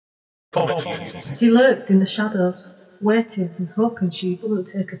He lurked in the shadows, waiting and hoping she wouldn't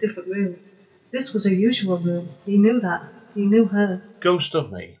take a different route. This was her usual room. He knew that. He knew her. Ghost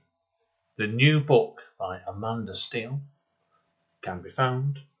of Me, the new book by Amanda Steele, can be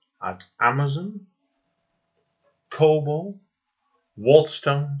found at Amazon, Kobo,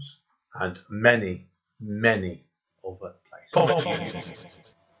 Waterstones, and many, many other places.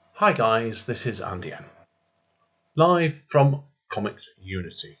 Hi guys, this is Andy N. Live from Comics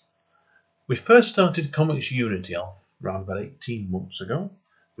Unity. We first started Comics Unity off around about 18 months ago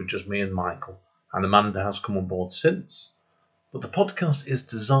with just me and Michael, and Amanda has come on board since. But the podcast is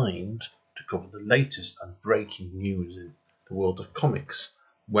designed to cover the latest and breaking news in the world of comics,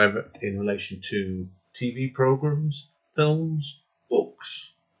 whether in relation to TV programs, films,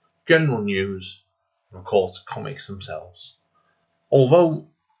 books, general news, and of course comics themselves. Although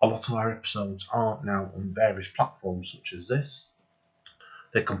a lot of our episodes are now on various platforms such as this,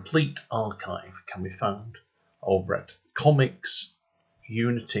 the complete archive can be found over at Comics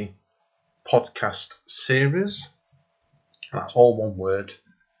Unity Podcast Series. That's all one word.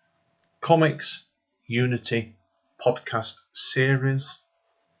 Comics Unity Podcast Series,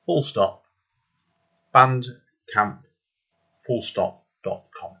 full stop, Bandcamp, full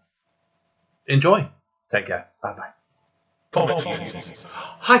stop.com. Enjoy. Take care. Bye bye.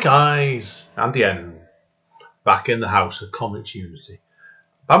 Hi guys, Andy N. Back in the house of Comics Unity.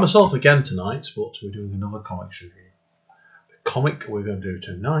 By myself again tonight, but we're doing another comics review. The comic we're going to do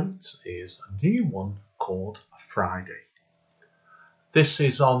tonight is a new one called Friday. This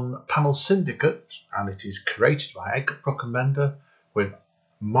is on Panel Syndicate and it is created by Edgar Bruckenbender with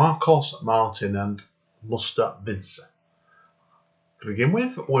Marcos Martin and Musta Vince. To begin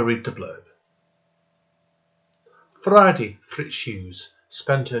with, we'll read the blurb. Friday Fritz Hughes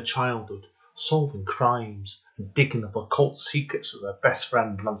spent her childhood solving crimes and digging up occult secrets with her best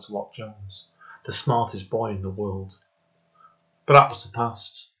friend Lancelot Jones, the smartest boy in the world. But that was the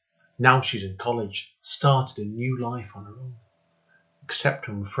past. Now she's in college, started a new life on her own. Except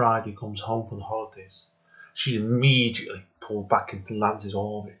when Friday comes home for the holidays, she's immediately pulled back into Lance's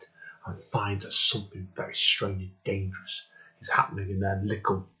orbit and finds that something very strange and dangerous is happening in their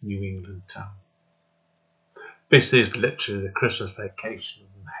little New England town. This is literally the Christmas vacation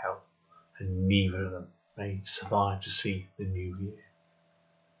from hell, and neither of them may survive to see the new year.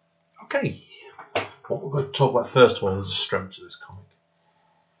 Okay, what we're going to talk about first of all is the strength of this comic.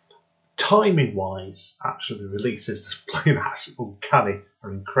 Timing wise, actually the releases displaying that's uncanny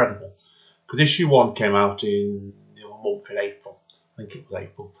and incredible. Because issue 1 came out in a month in April. I think it was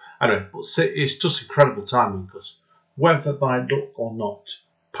April. Anyway, but it's just incredible timing because whether by luck or not,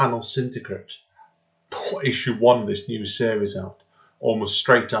 Panel Syndicate put issue 1 of this new series out almost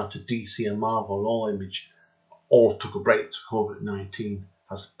straight out to DC and Marvel and All Image, or took a break to COVID-19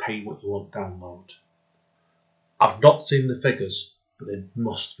 as a pay what you want download. I've not seen the figures, but they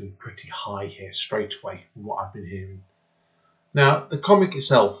must have been pretty high here straight away from what I've been hearing. Now, the comic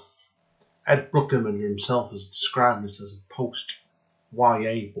itself, Ed Bruckenbender himself has described this as a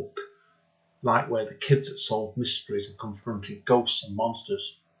post-YA book, like where the kids that solve mysteries and confronted ghosts and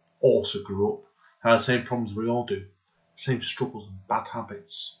monsters also grew up, had the same problems we all do, same struggles and bad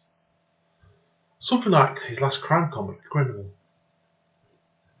habits. Something like his last crime comic, Criminal.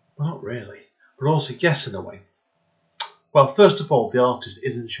 Well, not really, but also yes in a way. Well, first of all, the artist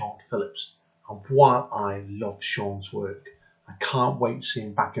isn't Sean Phillips, and while I love Sean's work, I can't wait to see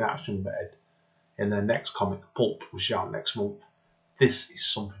him back in action with Ed in their next comic, Pulp, which is out next month. This is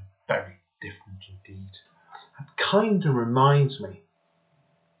something very different indeed. It kind of reminds me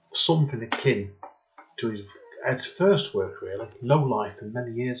of something akin to Ed's first work, really, Low Life, and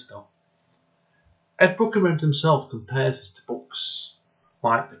many years ago. Ed Bruckenbender himself compares this to books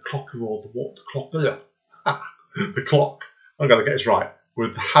like The Clock of All The Clock, I've got to get this right,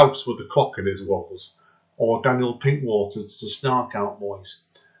 with The House with the Clock in Its Walls, or Daniel Pinkwater's The Snark Out Boys,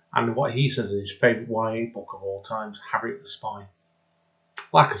 and what he says is his favourite YA book of all time, Harriet the Spy.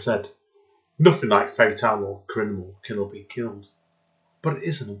 Like I said, nothing like Fatale or Criminal, Kill or Be Killed, but it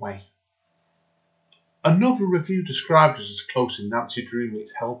is in a way. Another review described it as close to Nancy Drew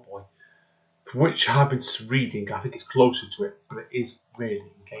meets Hellboy, for which I've been reading. I think it's closer to it, but it is really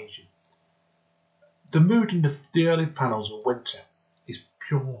engaging. The mood in the early panels of winter is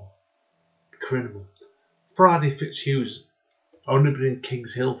pure criminal. Friday Fitzhughes only been in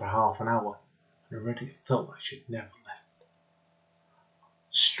King's Hill for half an hour, and already it felt like she'd never left.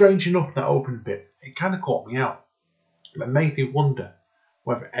 Strange enough, that opening bit, it kind of caught me out. It made me wonder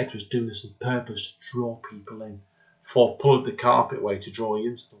whether Ed was doing this on purpose to draw people in, before pulling the carpet away to draw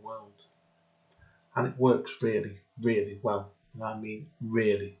you into the world. And it works really, really well. And I mean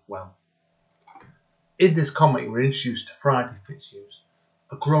really well. In this comic, we're introduced to Friday Fitzhughes,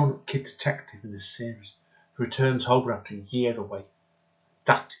 a grown-up kid detective in this series who returns home after a year away.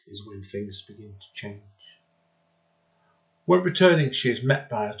 That is when things begin to change. When returning, she is met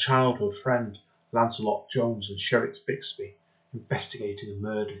by her childhood friend Lancelot Jones and Sheriff Bixby investigating a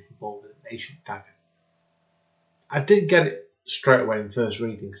murder involving an ancient dagger. I didn't get it straight away in the first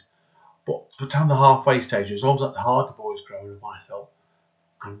readings, but by the time the halfway stage, it was almost like the Hardy Boys growing up, I felt,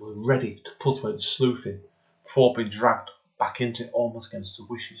 and were ready to put away the sleuthing before being dragged back into it almost against her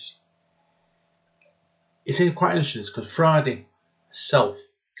wishes. It seemed quite interesting because Friday herself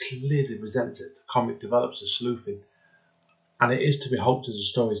clearly resents it. The comic develops as sleuthing, and it is to be hoped as the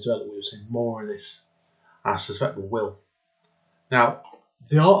stories develop we'll see more of this, and I suspect we will. Now,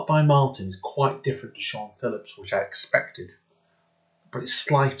 the art by Martin is quite different to Sean Phillips, which I expected, but it's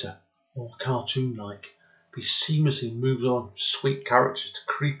slighter, more cartoon-like. He seamlessly moves on from sweet characters to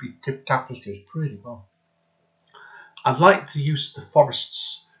creepy tapestries pretty well. I like the use of the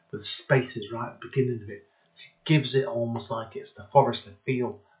forests with the spaces right at the beginning of it. It gives it almost like it's the forest to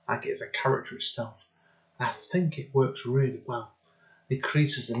feel like it's a character itself. And I think it works really well. It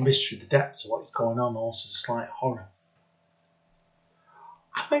increases the mystery, the depth of what is going on, also the slight horror.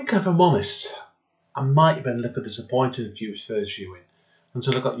 I think if I'm honest, I might have been a little disappointed in View's first viewing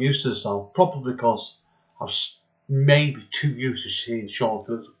until I got used to the style, probably because I was maybe too used to seeing Sean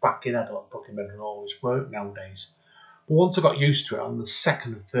Phillips back in adult documentary and all his work nowadays. But once I got used to it on the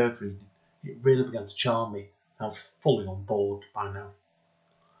second and third reading, it really began to charm me, and I'm fully on board by now.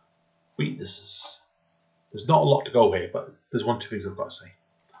 Weaknesses. There's not a lot to go here, but there's one or two things I've got to say.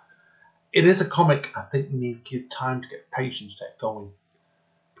 It is a comic I think you need to give time to get patience to get going.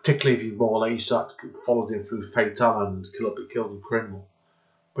 Particularly if you're more late, you start to follow him through Fatal and Kill or Be Killed and Criminal.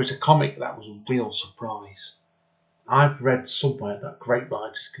 But it's a comic that was a real surprise. I've read somewhere that great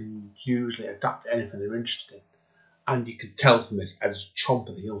writers can usually adapt to anything they're interested in. And you can tell from this, Ed's chomp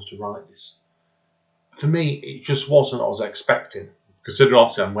at the heels to write this. For me, it just wasn't what I was expecting. Considering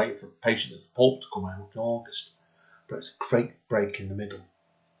obviously I'm waiting for Patient as Pulp to come out in August. But it's a great break in the middle.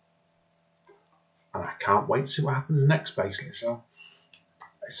 And I can't wait to see what happens next, basically. So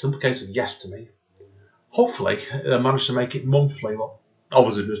it's some case of yes to me. Hopefully, I managed to make it monthly. Well,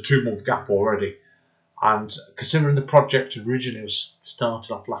 obviously, there's a 2-month gap already. And considering the project originally was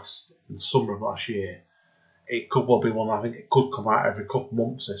started off in the summer of last year, it could well be one I think it could come out every couple of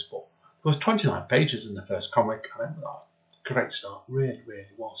months. This, but there was 29 pages in the first comic, and it was a great start. Really, really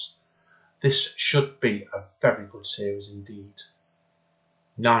was. This should be a very good series indeed.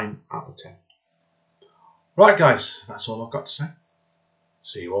 9 out of 10. Right, guys, that's all I've got to say.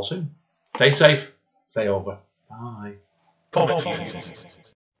 See you all soon. Stay safe. Stay over. Bye.